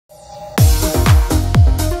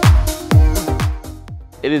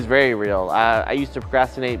It is very real. I used to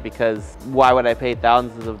procrastinate because why would I pay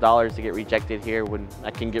thousands of dollars to get rejected here when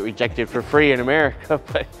I can get rejected for free in America?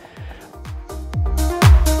 But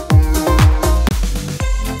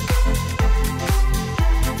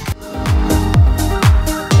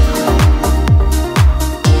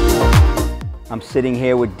I'm sitting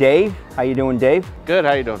here with Dave. How you doing, Dave? good,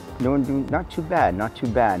 how you doing? Doing not too bad, not too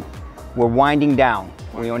bad. We're winding down.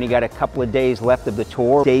 We only got a couple of days left of the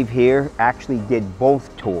tour. Dave here actually did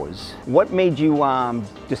both tours. What made you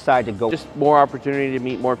decide to go? Just more opportunity to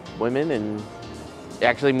meet more women and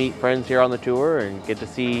actually meet friends here on the tour and get to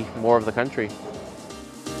see more of the country.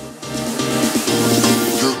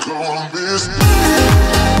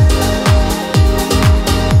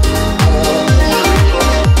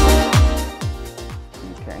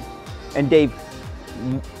 Okay. And Dave,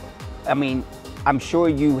 I mean, I'm sure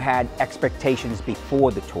you had expectations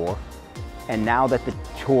before the tour, and now that the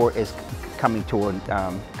tour is coming to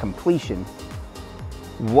completion,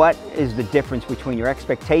 what is the difference between your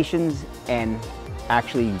expectations and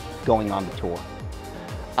actually going on the tour?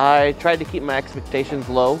 I tried to keep my expectations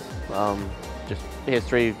low, just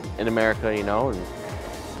history in America, you know, and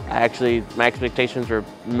my expectations were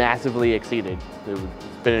massively exceeded. It's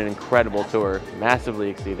been an incredible tour, massively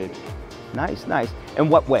exceeded. Nice, nice. In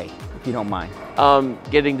what way, if you don't mind?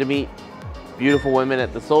 Getting to meet beautiful women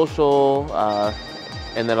at the social,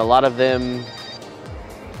 and then a lot of them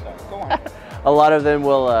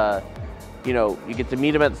will, you know, you get to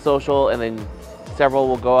meet them at the social, and then several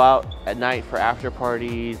will go out at night for after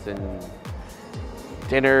parties and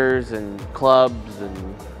dinners and clubs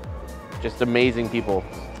and just amazing people.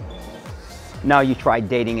 Now you tried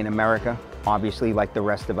dating in America, obviously, like the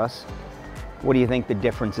rest of us. What do you think the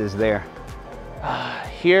difference is there?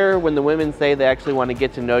 Here, when the women say they actually want to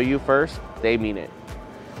get to know you first, they mean it.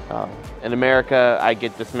 In America, I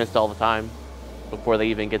get dismissed all the time before they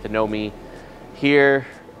even get to know me. Here,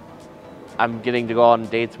 I'm getting to go on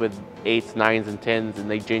dates with 8s, 9s, and 10s,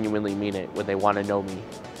 and they genuinely mean it when they want to know me,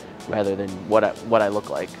 rather than what I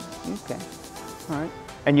look like. Okay, all right.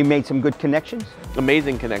 And you made some good connections?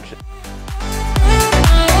 Amazing connection.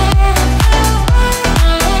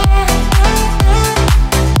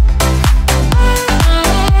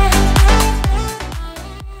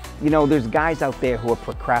 You know, there's guys out there who are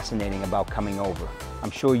procrastinating about coming over.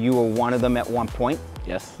 I'm sure you were one of them at one point.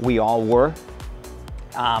 Yes. We all were.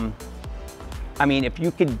 I mean, if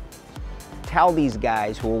you could tell these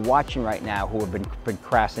guys who are watching right now who have been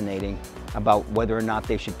procrastinating about whether or not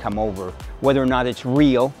they should come over, whether or not it's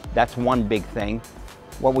real, that's one big thing,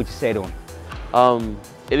 what would you say to them?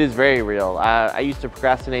 It is very real. I used to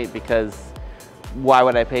procrastinate because why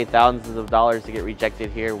would I pay thousands of dollars to get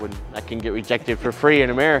rejected here when I can get rejected for free in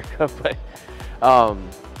America? But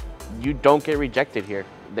you don't get rejected here.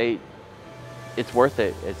 It's worth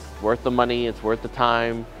it. It's worth the money. It's worth the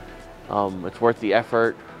time. It's worth the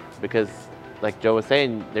effort because, like Joe was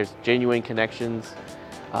saying, there's genuine connections.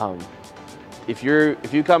 If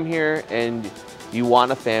you come here and you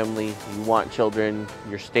want a family, you want children,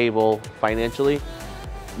 you're stable financially,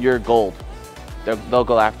 you're gold. They'll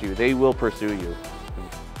go after you. They will pursue you.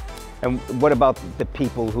 And what about the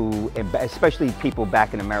people who, especially people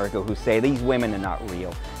back in America, who say these women are not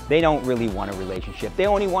real? They don't really want a relationship. They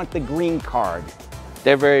only want the green card.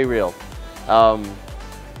 They're very real.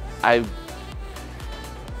 I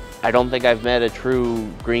don't think I've met a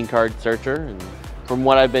true green card searcher. And from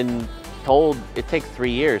what I've been told, it takes 3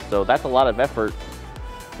 years. So that's a lot of effort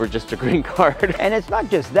for just a green card. And it's not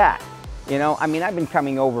just that. You know, I mean, I've been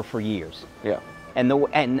coming over for years. Yeah.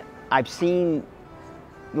 And I've seen,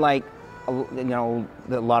 like, you know,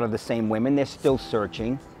 a lot of the same women, they're still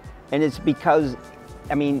searching. And it's because,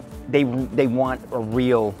 I mean, they want a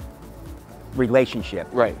real relationship.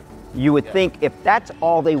 Right. You would think if that's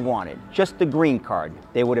all they wanted, just the green card,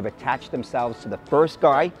 they would have attached themselves to the first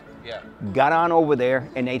guy, got on over there,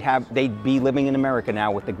 and they'd be living in America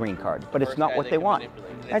now with the green card. But it's not what they want.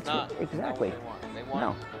 That's exactly.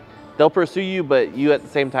 No. They'll pursue you, but you at the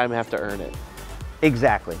same time have to earn it.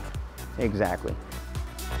 Exactly, exactly.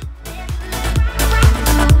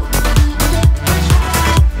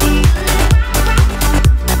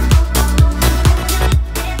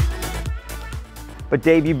 But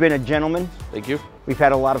Dave, you've been a gentleman. Thank you. We've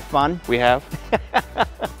had a lot of fun. We have.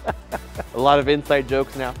 A lot of inside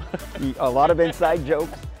jokes now. A lot of inside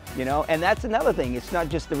jokes, you know, and that's another thing. It's not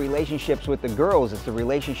just the relationships with the girls, it's the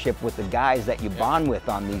relationship with the guys that you bond with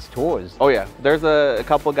on these tours. Oh yeah, there's a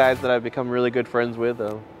couple guys that I've become really good friends with.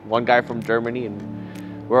 One guy from Germany,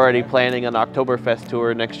 and we're already planning an Oktoberfest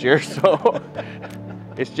tour next year, so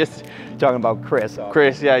it's just... You're talking about Chris.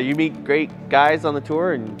 Chris, yeah, you meet great guys on the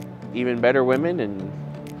tour and even better women, and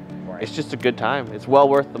It's just a good time. It's well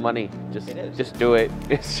worth the money. Just do it.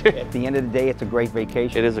 At the end of the day, it's a great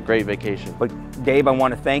vacation. It is a great vacation. But Dave, I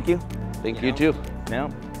want to thank you. Thank you too. No.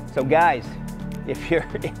 So guys, if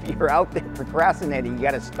you're out there procrastinating, you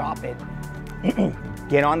got to stop it.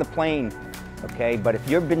 Get on the plane, okay? But if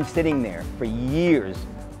you've been sitting there for years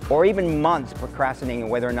or even months procrastinating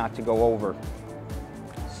whether or not to go over,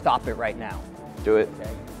 stop it right now. Do it.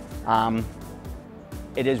 Okay?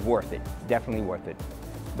 It is worth it, definitely worth it.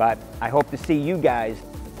 But I hope to see you guys.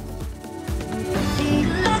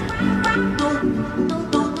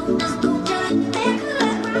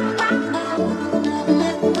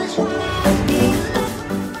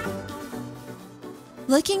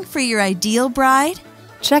 Looking for your ideal bride?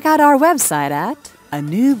 Check out our website at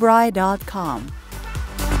anewbride.com.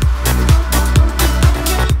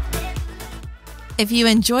 If you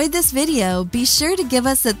enjoyed this video, be sure to give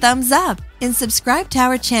us a thumbs up and subscribe to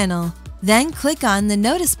our channel. Then click on the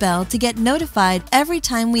notice bell to get notified every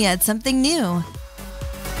time we add something new.